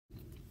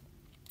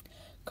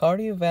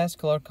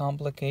Cardiovascular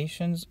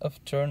complications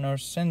of Turner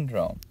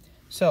syndrome.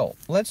 So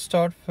let's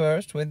start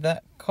first with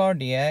the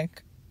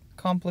cardiac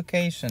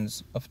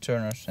complications of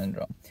Turner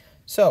syndrome.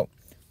 So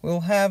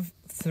we'll have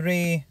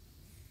three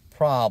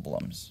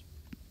problems.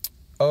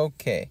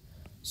 Okay,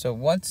 so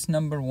what's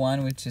number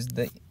one, which is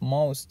the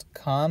most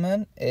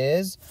common,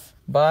 is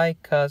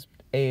bicuspid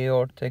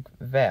aortic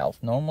valve.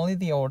 Normally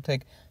the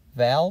aortic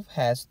valve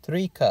has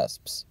three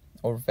cusps,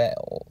 or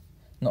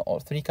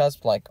three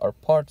cusps like are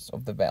parts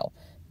of the valve.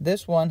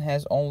 This one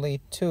has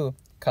only two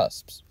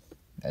cusps.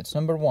 That's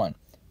number one.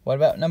 What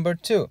about number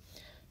two?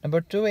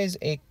 Number two is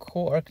a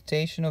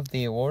coarctation of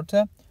the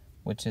aorta,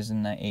 which is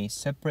in a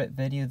separate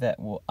video that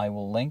I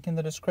will link in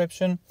the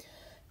description.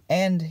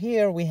 And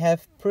here we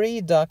have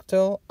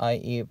preductal,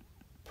 i.e.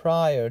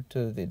 prior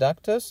to the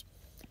ductus,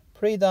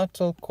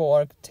 preductal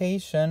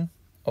coarctation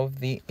of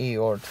the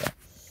aorta.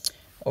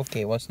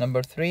 Okay, what's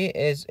number three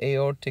is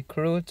aortic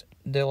root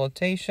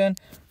dilatation,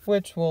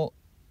 which will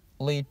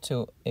lead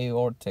to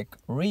aortic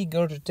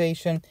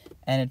regurgitation,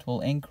 and it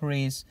will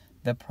increase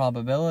the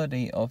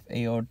probability of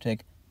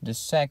aortic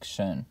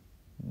dissection.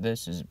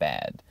 This is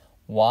bad.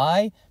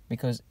 Why?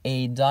 Because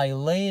a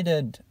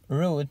dilated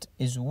root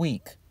is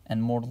weak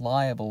and more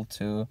liable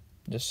to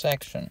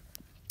dissection.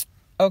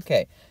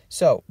 Okay,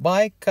 so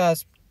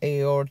bicuspid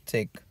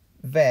aortic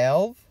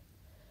valve,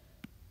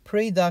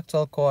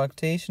 preductal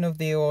coarctation of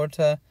the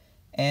aorta,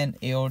 and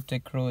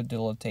aortic root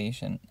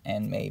dilatation,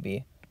 and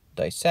maybe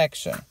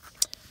dissection.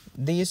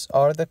 These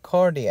are the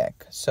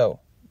cardiac. So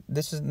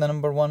this is the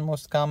number one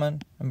most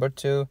common, number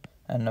two,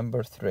 and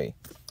number three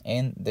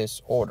in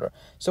this order.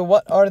 So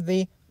what are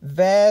the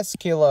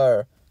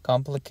vascular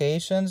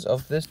complications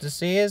of this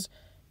disease?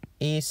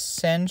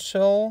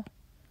 Essential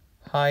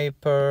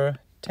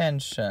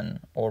hypertension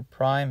or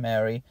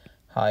primary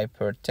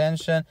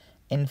hypertension.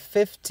 In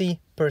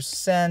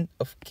 50%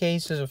 of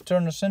cases of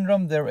Turner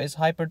syndrome, there is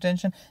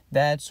hypertension.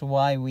 That's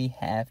why we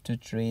have to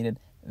treat it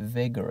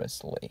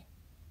vigorously.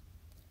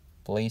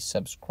 Please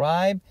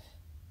subscribe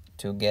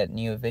to get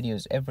new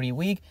videos every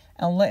week,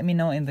 and let me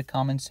know in the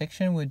comment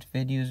section which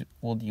videos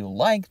would you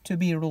like to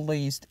be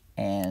released,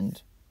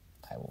 and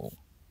I will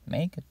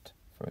make it.